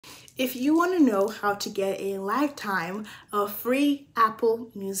If you want to know how to get a lifetime of free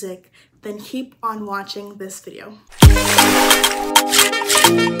Apple Music, then keep on watching this video.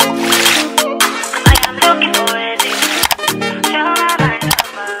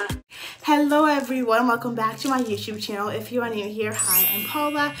 Hello everyone, welcome back to my YouTube channel. If you are new here, hi, I'm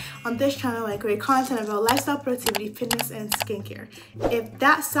Paula. On this channel I create content about lifestyle, productivity, fitness, and skincare. If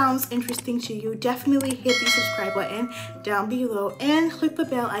that sounds interesting to you, definitely hit the subscribe button down below and click the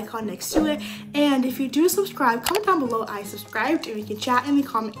bell icon next to it. And if you do subscribe, comment down below I subscribed and we can chat in the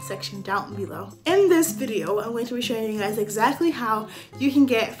comment section down below. In this video, I'm going to be showing you guys exactly how you can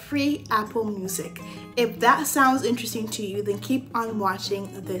get free Apple Music. If that sounds interesting to you, then keep on watching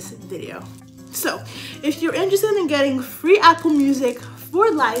this video. So, if you're interested in getting free Apple Music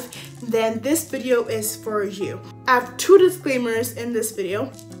for life, then this video is for you. I have two disclaimers in this video.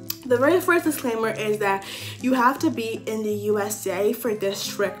 The very first disclaimer is that you have to be in the USA for this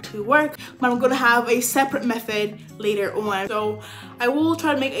trick to work, but I'm going to have a separate method later on. So I will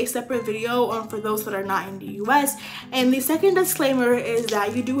try to make a separate video for those that are not in the US. And the second disclaimer is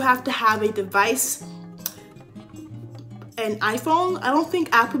that you do have to have a device, an iPhone. I don't think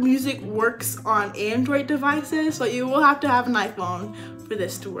Apple Music works on Android devices, so you will have to have an iPhone for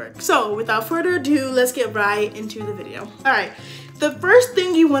this to work. So without further ado, let's get right into the video. All right, the first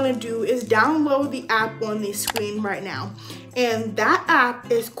thing you want to do is download the app on the screen right now, and that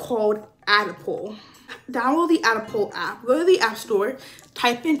app is called Apple. Download the Apple app. Go to the App Store,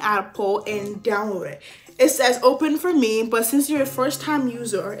 type in Apple, and download it. It says open for me, but since you're a first-time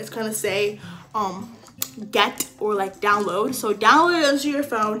user, it's gonna say get or like download. So download it onto your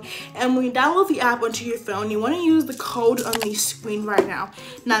phone, and when you download the app onto your phone, you want to use the code on the screen right now.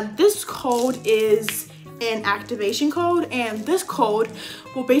 Now this code is an activation code, and this code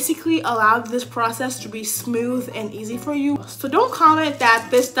will basically allow this process to be smooth and easy for you. So don't comment that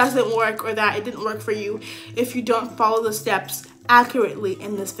this doesn't work or that it didn't work for you if you don't follow the steps accurately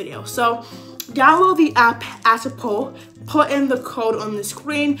in this video. So download the app Apple, put in the code on the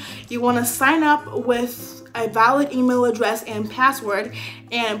screen. You want to sign up with a valid email address and password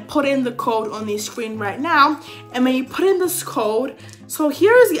and put in the code on the screen right now. And when you put in this code, so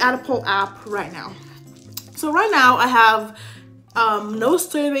here is the Apple app right now. So right now I have no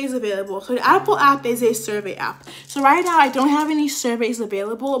surveys available. So the Apple app is a survey app. So right now I don't have any surveys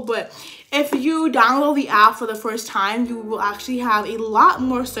available, but if you download the app for the first time, you will actually have a lot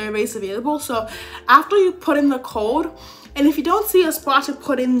more surveys available. So after you put in the code, and if you don't see a spot to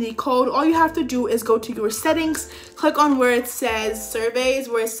put in the code, all you have to do is go to your settings, click on where it says surveys,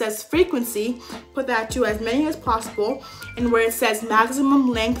 where it says frequency, put that to as many as possible, and where it says maximum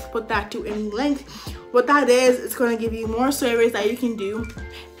length, put that to any length. What that is, it's going to give you more surveys that you can do.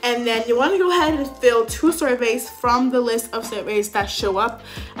 And then you want to go ahead and fill 2 surveys from the list of surveys that show up.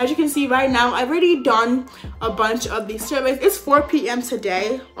 As you can see right now, I've already done a bunch of these surveys. It's 4 p.m.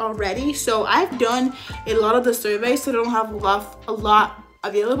 today already, so I've done a lot of the surveys, so I don't have a lot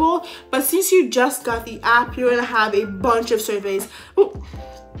available. But since you just got the app, you're going to have a bunch of surveys.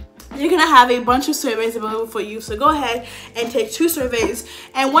 You're gonna have a bunch of surveys available for you. So go ahead and take 2 surveys.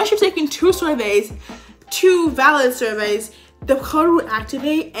 And once you've taken 2 surveys, 2 valid surveys, the code will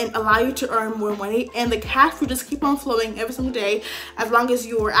activate and allow you to earn more money, and the cash will just keep on flowing every single day as long as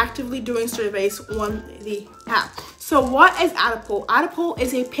you are actively doing surveys on the app. So what is Apple? Apple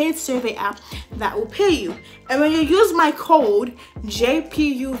is a paid survey app that will pay you. And when you use my code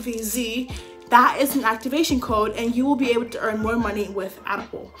JPUVZ, that is an activation code, and you will be able to earn more money with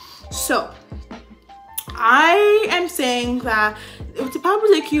Apple. So I am saying that it would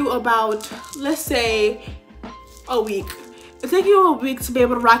probably take you about, let's say, a week. It'll take you a week to be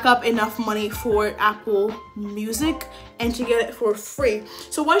able to rack up enough money for Apple Music and to get it for free.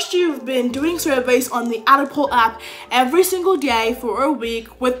 So once you've been doing surveys on the Apple app every single day for a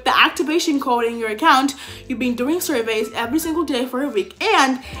week with the activation code in your account, you've been doing surveys every single day for a week.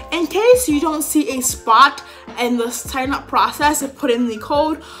 And in case you don't see a spot in the sign up process to put in the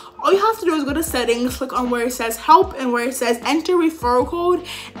code, all you have to do is go to settings, click on where it says help and where it says enter referral code,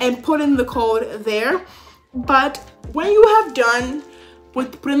 and put in the code there. But when you have done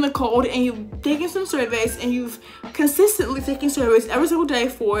with putting the code and you've taken some surveys and you've consistently taken surveys every single day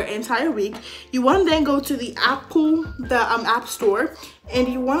for an entire week, you want to then go to the App Store, and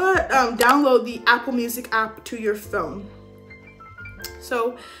you want to download the Apple Music app to your phone.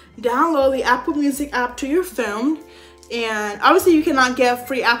 So download the Apple Music app to your phone. And obviously you cannot get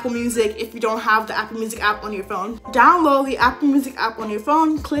free Apple Music if you don't have the Apple Music app on your phone. Download the Apple Music app on your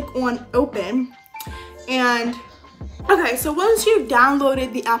phone, click on open, and okay, so once you've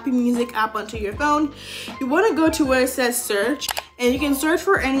downloaded the Apple Music app onto your phone, you want to go to where it says search, and you can search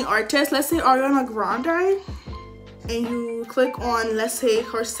for any artist. Let's say Ariana Grande, and you click on, let's say,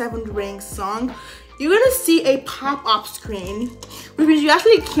 her 7th ranked song. You're gonna see a pop-up screen, which means you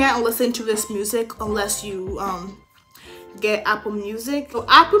actually can't listen to this music unless you get Apple Music. So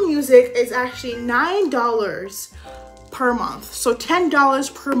Apple Music is actually $9 per month, so $10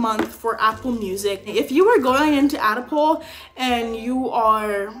 per month for Apple Music. If you are going into Apple and you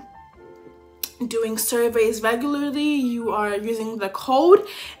are doing surveys regularly, you are using the code,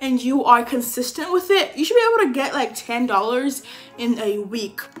 and you are consistent with it, you should be able to get like $10 in a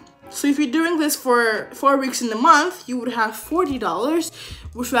week. So if you're doing this for 4 weeks in the month, you would have $40,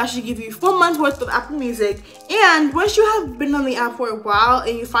 which will actually give you 4 months worth of Apple Music. And once you have been on the app for a while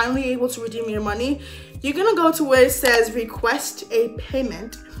and you're finally able to redeem your money, you're gonna go to where it says request a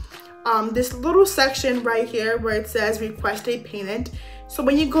payment. This little section right here where it says request a payment. So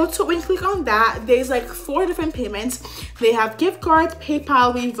when you click on that, there's like 4 different payments. They have gift cards,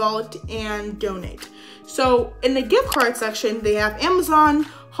 PayPal, Revolt, and Donate. So in the gift card section, they have Amazon,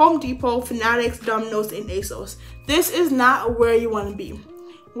 Home Depot, Fanatics, Domino's, and ASOS. This is not where you want to be.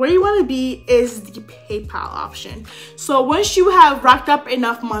 Where you want to be is the PayPal option. So once you have racked up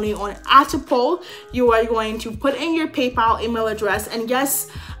enough money on Apple, you are going to put in your PayPal email address. And yes,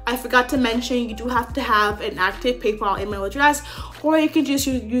 I forgot to mention, you do have to have an active PayPal email address, or you can just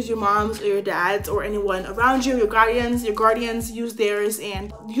use your mom's or your dad's or anyone around you, your guardians, use theirs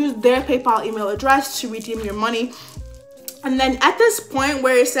and use their PayPal email address to redeem your money. And then at this point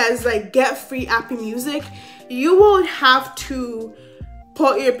where it says like get free Apple Music, you will have to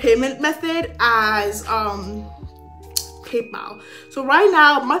put your payment method as PayPal. So right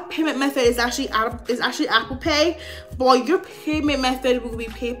now my payment method is actually Apple Pay, but your payment method will be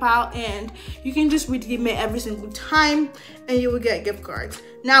PayPal, and you can just redeem it every single time and you will get gift cards.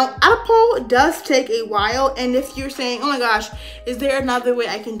 Now Apple does take a while, and if you're saying, oh my gosh, is there another way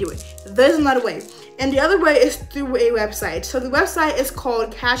I can do it? There's another way, and the other way is through a website. So the website is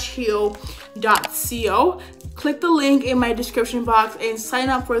called cashhero.co. Click the link in my description box and sign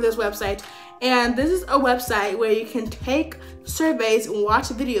up for this website. And this is a website where you can take surveys, watch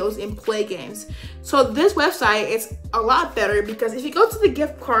videos, and play games. So this website is a lot better because if you go to the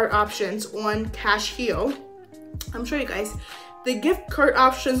gift card options on Cash Hero, I'm sure you guys, the gift card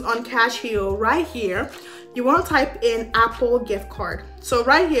options on Cash Hero right here, you want to type in Apple gift card. So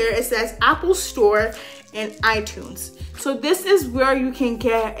right here it says Apple Store and iTunes. So this is where you can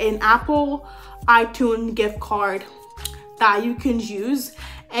get an Apple iTunes gift card that you can use,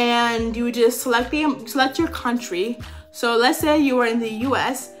 and you just select your country. So let's say you are in the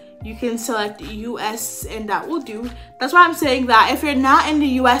US, you can select US and that will do. That's why I'm saying that if you're not in the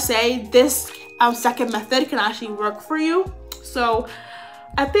USA, this second method can actually work for you. So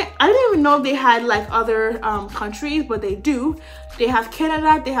I didn't even know they had like other countries, but they do. They have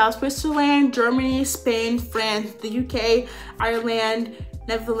Canada, they have Switzerland, Germany, Spain, France, the UK, Ireland,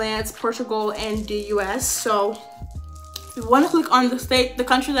 Netherlands, Portugal, and the US. So you want to click on the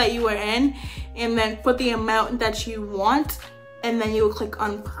country that you are in, and then put the amount that you want, and then you will click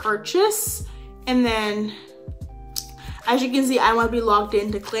on purchase. And then as you can see, I want to be logged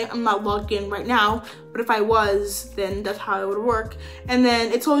in to claim. I'm not logged in right now, but if I was, then that's how it would work. And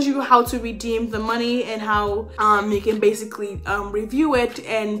then it tells you how to redeem the money and how you can basically review it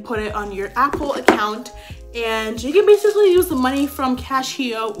and put it on your Apple account. And you can basically use the money from Cash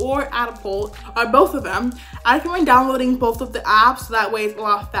Hero or Apple, or both of them. I recommend downloading both of the apps, so that way it's a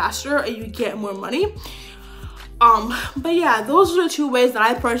lot faster and you get more money. But yeah, those are the 2 ways that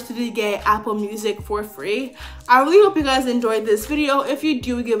I personally get Apple Music for free. I really hope you guys enjoyed this video. If you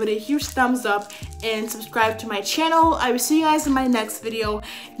do, give it a huge thumbs up and subscribe to my channel. I will see you guys in my next video.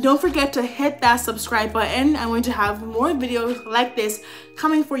 Don't forget to hit that subscribe button. I'm going to have more videos like this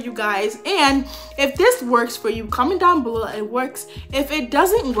coming for you guys. And if this works for you, comment down below that it works. If it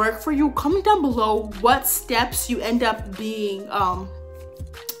doesn't work for you, comment down below what steps you end up being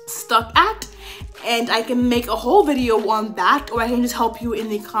stuck at, and I can make a whole video on that, or I can just help you in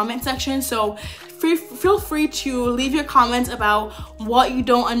the comment section. So feel free to leave your comments about what you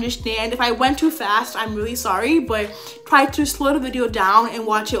don't understand. If I went too fast, I'm really sorry, but try to slow the video down and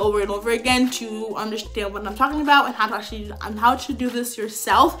watch it over and over again to understand what I'm talking about and how to do this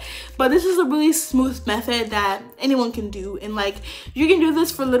yourself. But this is a really smooth method that anyone can do, and like you can do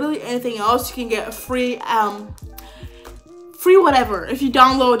this for literally anything else. You can get a free whatever. If you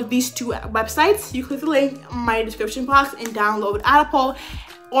download these 2 websites, you click the link in my description box and download Apple,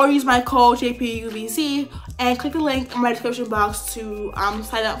 or use my code JPUBZ and click the link in my description box to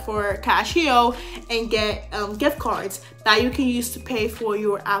sign up for Cash Hero and get gift cards that you can use to pay for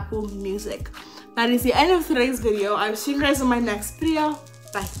your Apple Music. That is the end of today's video. I'll see you guys in my next video.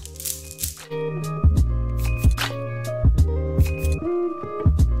 Bye.